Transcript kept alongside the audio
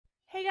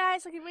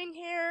guys, Lucky Wing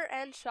here,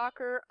 and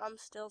shocker, I'm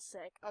still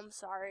sick. I'm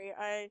sorry,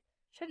 I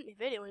shouldn't be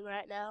videoing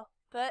right now,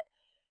 but,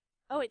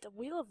 oh wait, the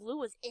Wheel of Lou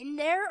was in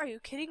there? Are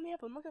you kidding me? I've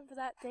been looking for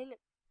that thing.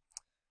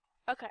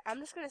 Okay, I'm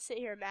just gonna sit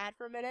here mad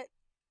for a minute.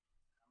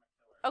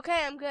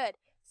 Okay, I'm good.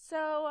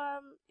 So,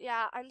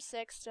 yeah, I'm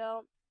sick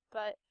still,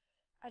 but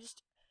I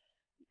just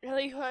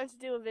really wanted to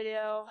do a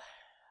video.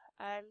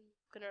 I'm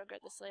gonna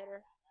regret this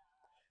later.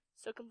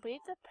 So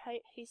complete the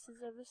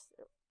pieces of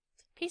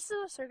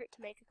a circuit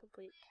to make a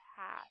complete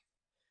path.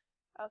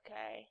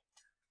 Okay.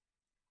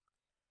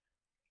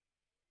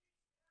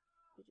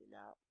 We do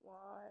not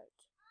want.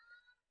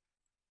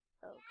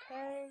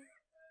 Okay.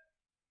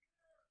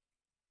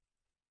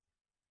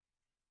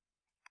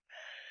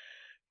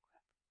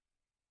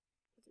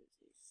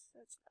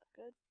 That's not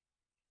good.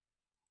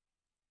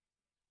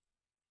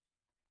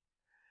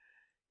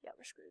 Yeah,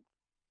 we're screwed.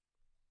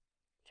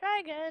 Try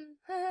again.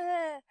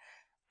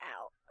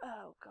 Ow.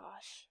 Oh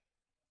gosh.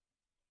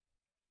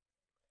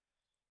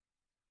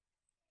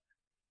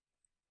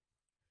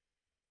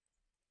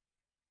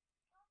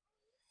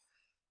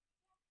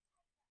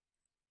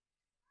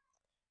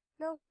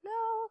 No,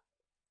 no.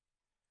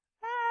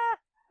 Ah,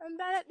 I'm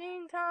bad at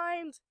being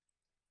timed.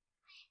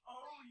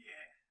 Oh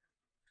yeah.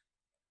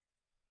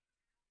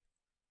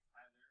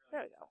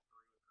 There we go.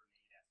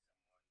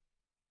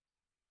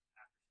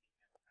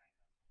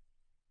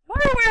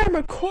 Why am I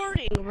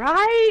recording,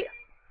 right?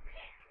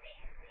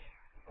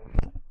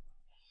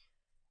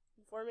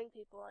 Informing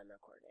people I'm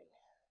recording.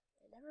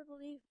 They never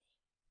believe me.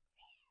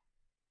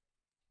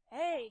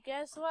 Hey,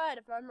 guess what?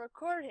 If I'm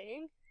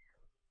recording,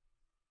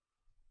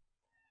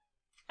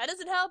 that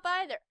doesn't help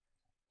either.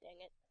 Dang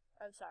it.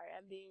 I'm sorry,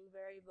 I'm being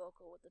very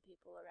vocal with the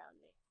people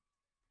around me.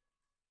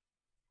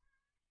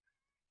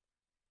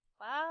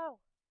 Wow.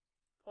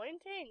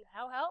 Pointing,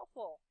 how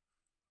helpful.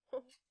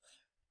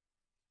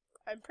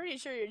 I'm pretty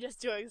sure you're just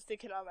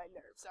sticking on my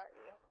nerves, aren't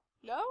you?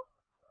 No?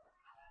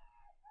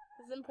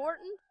 This is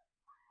important?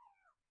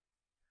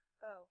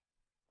 Oh.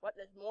 What,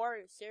 there's more? Are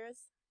you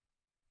serious?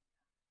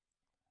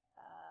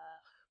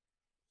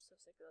 So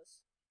sick of this.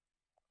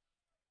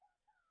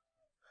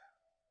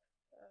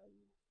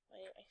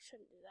 Wait, I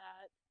shouldn't do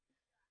that.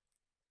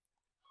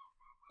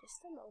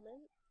 Just a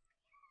moment.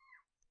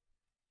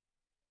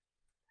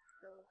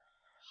 No.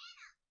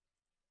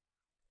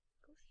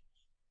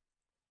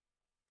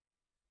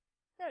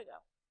 There we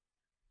go.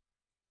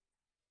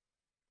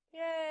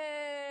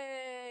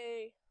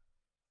 Yay!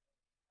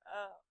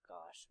 Oh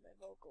gosh, my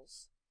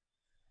vocals.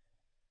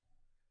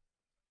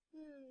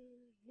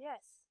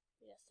 Yes.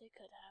 Yes, they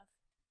could have.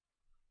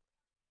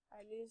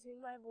 I'm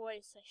using my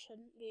voice. I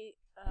shouldn't be.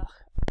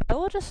 I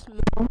will just move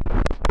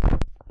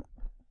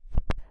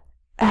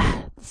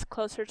this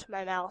closer to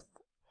my mouth.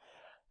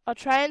 I'll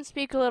try and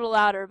speak a little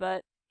louder,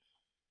 but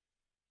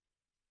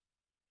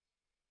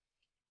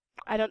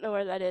I don't know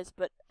where that is,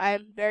 but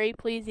I'm very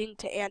pleasing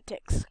to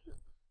antics.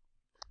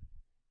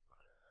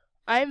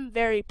 I'm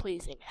very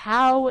pleasing.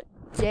 How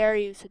dare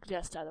you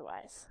suggest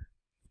otherwise?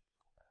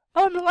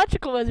 Oh, I'm an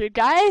electrical wizard,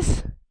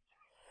 guys!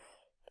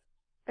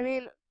 I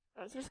mean,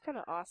 that's just kind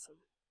of awesome.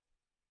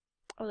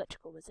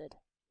 Electrical wizard.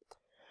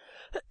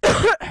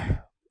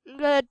 I'm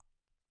good.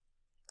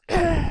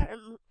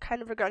 I'm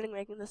kind of regretting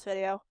making this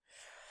video.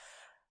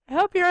 I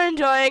hope you're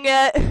enjoying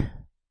it.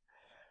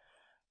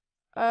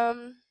 I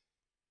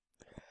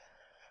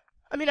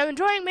mean, I'm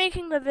enjoying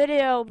making the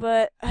video,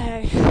 but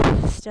I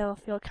still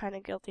feel kind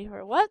of guilty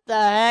for what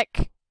the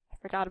heck? I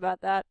forgot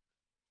about that.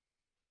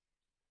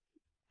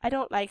 I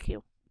don't like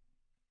you.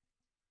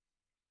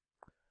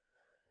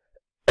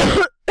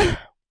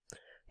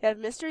 We have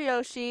Mr.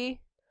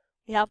 Yoshi.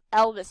 We have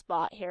Elvis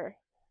Bot here,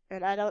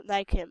 and I don't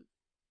like him.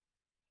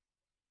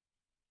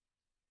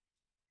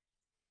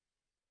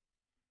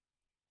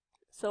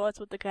 So what's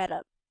with the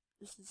getup?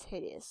 This is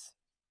hideous.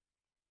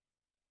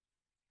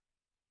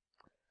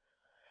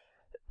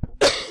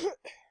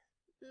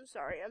 I'm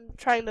sorry, I'm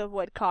trying to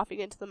avoid coughing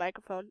into the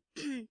microphone.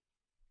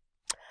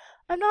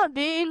 I'm not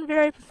being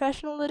very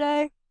professional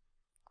today.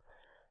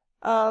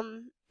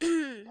 And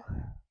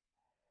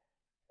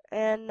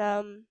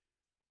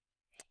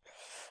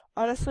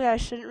honestly, I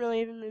shouldn't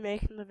really even be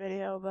making the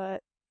video,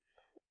 but,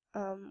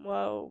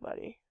 whoa,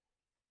 buddy.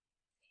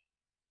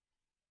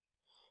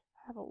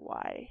 I have a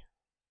Y.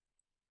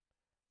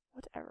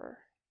 Whatever.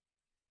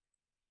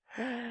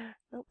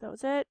 Nope, that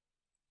was it.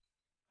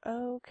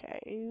 Okay,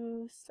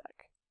 you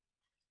suck.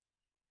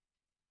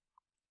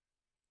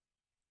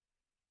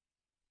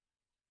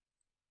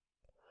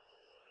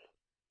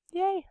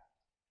 Yay.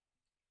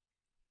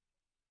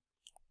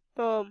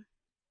 Boom.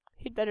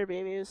 He'd better be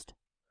amused.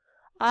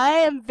 I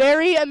am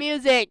very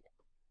amusing.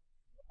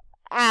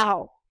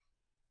 Ow.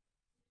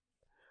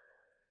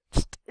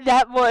 Just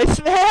that voice,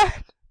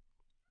 man.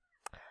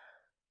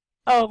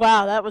 Oh,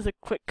 wow, that was a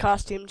quick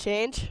costume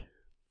change.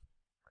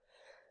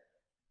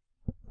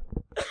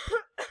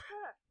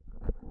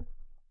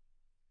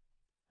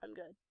 I'm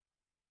good.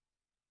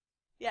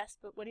 Yes,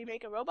 but would he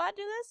make a robot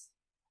do this?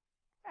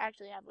 I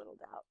actually have little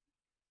doubt.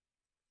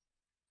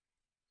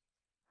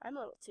 I'm a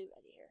little too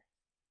ready here.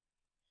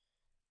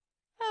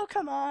 Oh,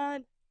 come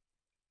on.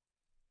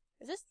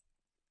 Is this...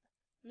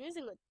 I'm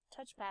using the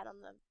touchpad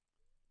on the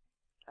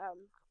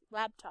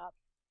laptop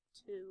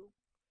too,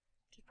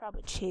 which is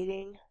probably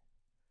cheating.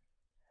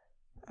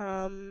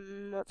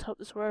 Let's hope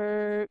this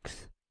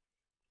works.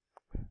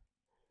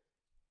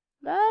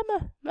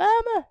 Mama,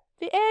 Mama,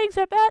 the eggs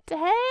are about to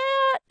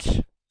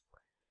hatch.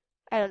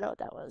 I don't know what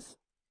that was.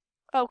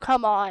 Oh,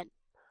 come on.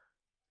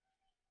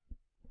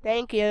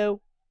 Thank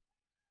you.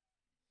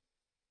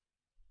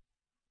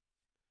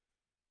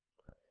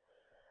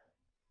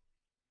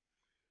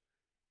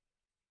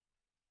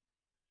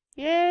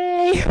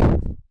 Yay!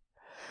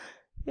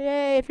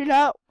 Yay, if you're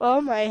not...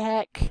 Oh my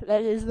heck,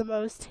 that is the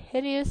most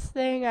hideous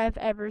thing I've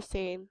ever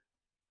seen.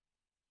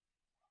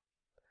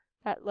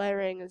 That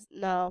layering is...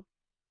 No.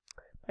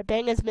 My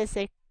bang is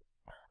missing.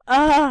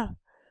 Ah!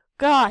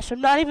 Gosh,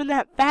 I'm not even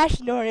that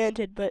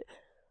fashion-oriented, but...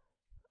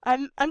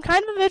 I'm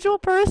kind of a visual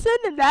person,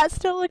 and that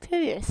still looked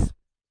hideous.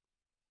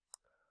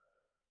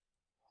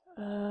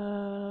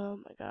 Oh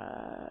my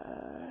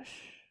gosh.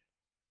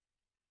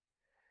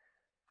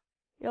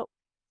 Yep.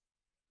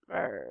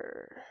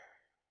 There's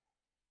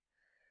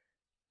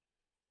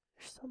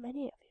so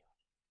many of you.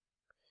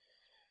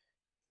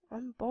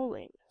 I'm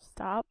bowling.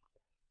 Stop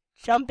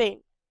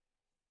jumping.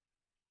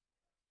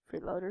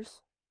 Freeloaders.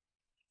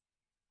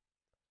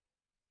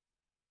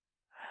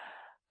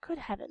 Good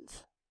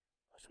heavens.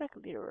 Wish my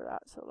computer were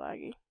not so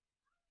laggy.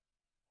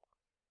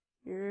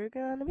 You're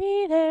gonna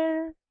be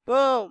there.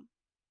 Boom.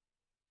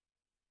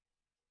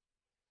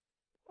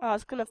 Oh,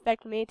 it's gonna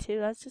affect me too.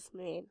 That's just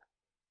mean.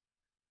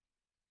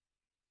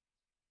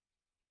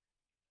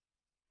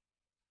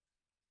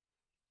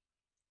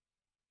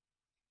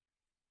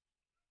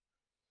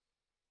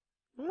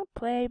 I'm gonna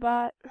play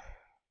bot.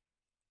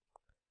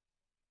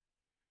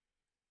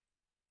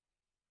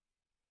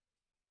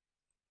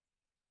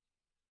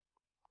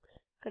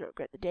 Gonna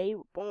regret the day you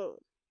were born.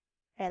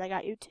 And I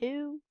got you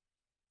too.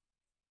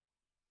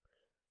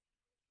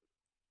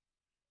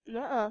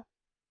 Nuh-uh.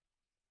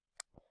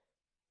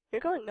 You're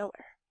going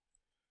nowhere.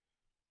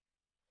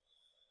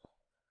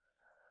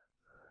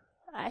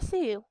 I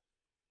see you.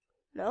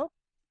 Nope.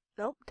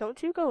 Nope.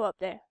 Don't you go up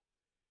there.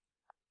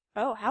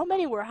 Oh, how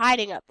many were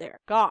hiding up there?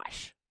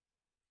 Gosh.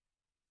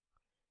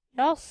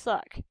 Y'all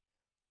suck.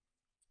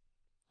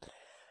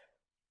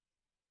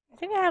 I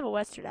think I have a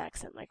Western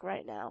accent, like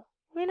right now.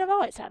 I mean, I've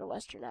always had a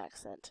Western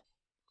accent.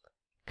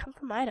 Come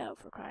from Idaho,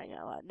 for crying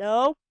out loud.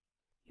 No.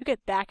 You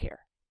get back here.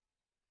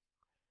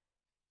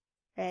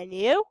 And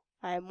you?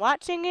 I'm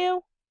watching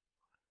you.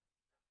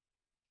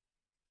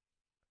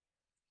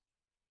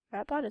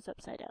 That bot is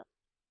upside down.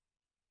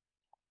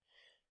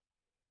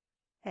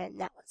 And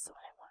that one's the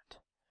one I want.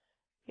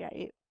 Yeah,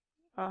 you.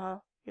 Uh-huh.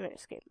 You ain't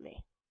escaping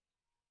me.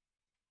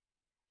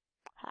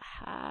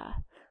 Haha.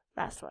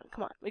 Last one.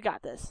 Come on. We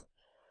got this.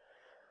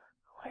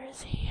 Where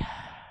is he?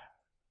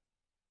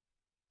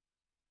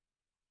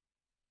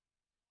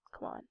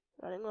 Come on.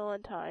 Running low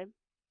on time.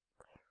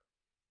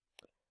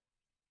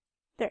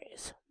 There he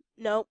is.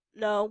 No,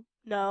 no,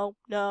 no,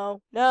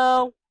 no,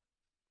 no.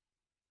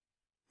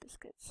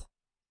 Biscuits.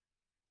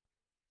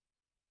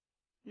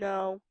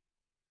 No.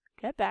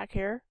 Get back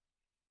here.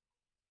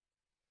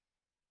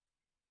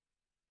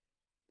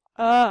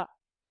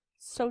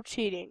 So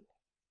cheating.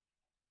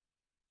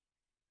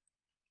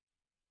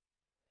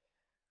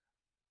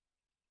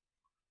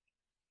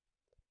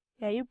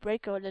 Yeah, you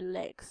break your little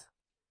legs.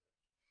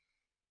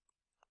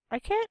 I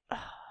can't. I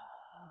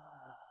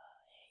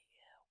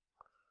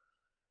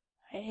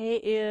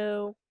hate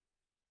you.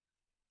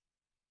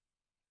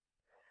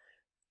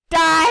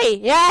 Die!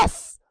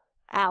 Yes!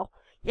 Ow.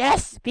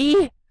 Yes,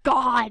 be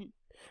gone.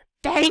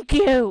 Thank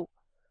you.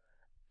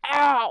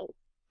 Ow.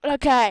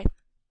 Okay.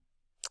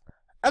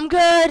 I'm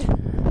good.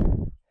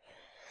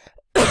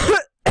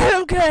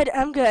 I'm good.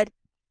 I'm good.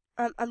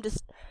 I'm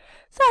just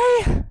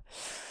sorry.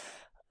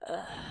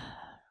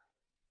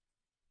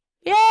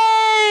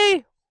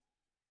 Yay!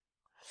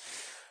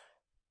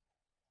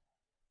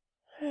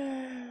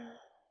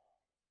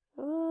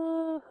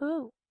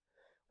 Woohoo.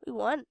 We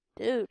won,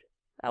 dude.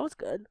 That was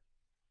good.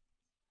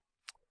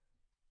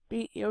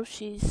 Beat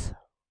Yoshi's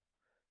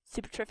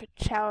Super Terrific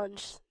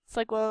Challenge. It's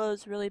like one of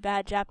those really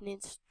bad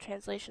Japanese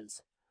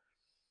translations.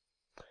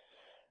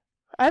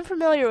 I'm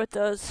familiar with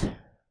those.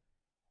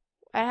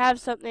 I have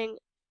something.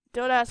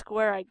 Don't ask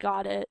where I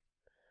got it.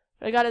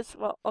 But I got it.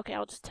 Well, okay,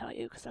 I'll just tell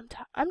you because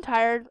I'm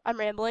tired. I'm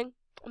rambling.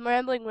 I'm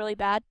rambling really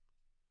bad.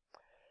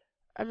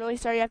 I'm really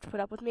sorry you have to put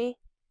up with me.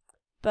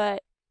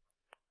 But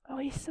oh,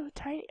 he's so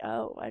tiny.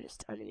 Oh, I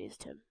just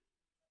unamused him.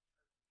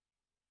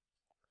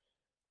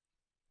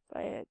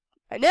 I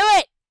knew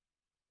it.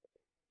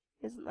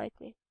 He doesn't like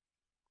me.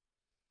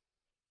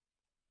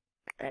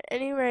 At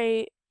any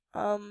rate,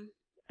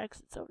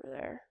 exit's over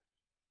there,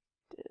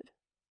 dude.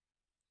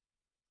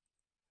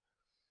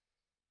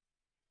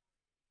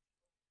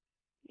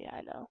 Yeah,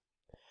 I know.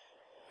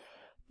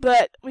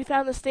 But we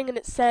found this thing and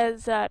it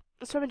says,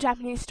 it's from a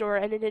Japanese store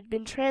and it had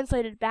been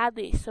translated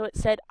badly. So it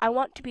said, I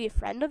want to be a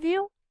friend of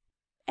you.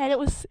 And it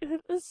was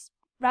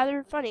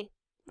rather funny.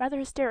 Rather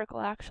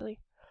hysterical, actually.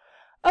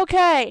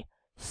 Okay,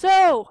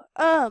 So,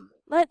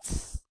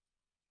 let's.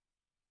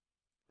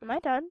 Am I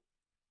done?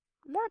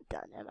 I'm not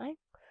done, am I?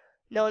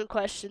 No one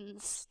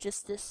questions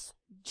just this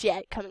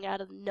jet coming out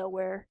of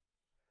nowhere.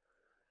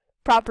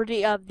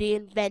 Property of the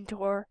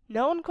inventor.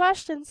 No one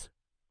questions.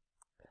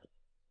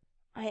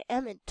 I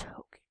am in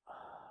Tokyo.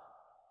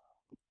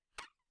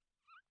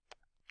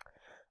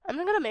 I'm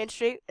gonna go to Main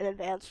Street in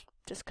advance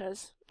just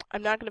because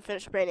I'm not gonna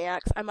finish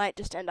Brainiacs. I might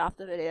just end off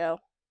the video.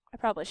 I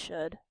probably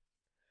should.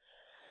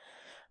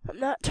 I'm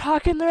not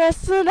talking the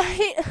rest of the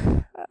night.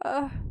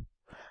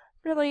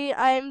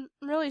 I'm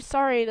really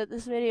sorry that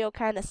this video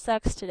kind of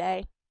sucks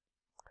today.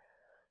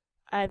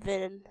 I've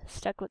been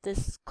stuck with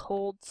this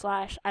cold /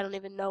 I don't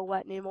even know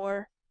what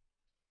anymore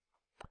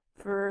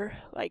for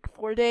like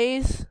 4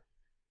 days,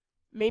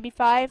 maybe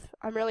 5.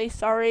 I'm really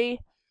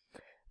sorry,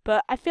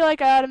 but I feel like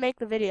I ought to make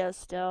the video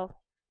still,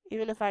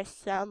 even if I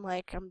sound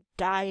like I'm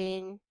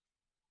dying.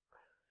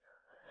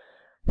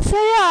 So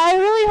yeah, I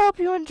really hope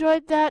you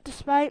enjoyed that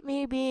despite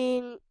me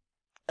being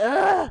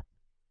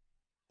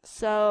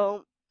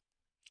So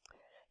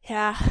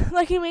yeah,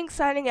 Lucky Wink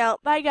signing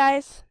out. Bye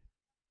guys.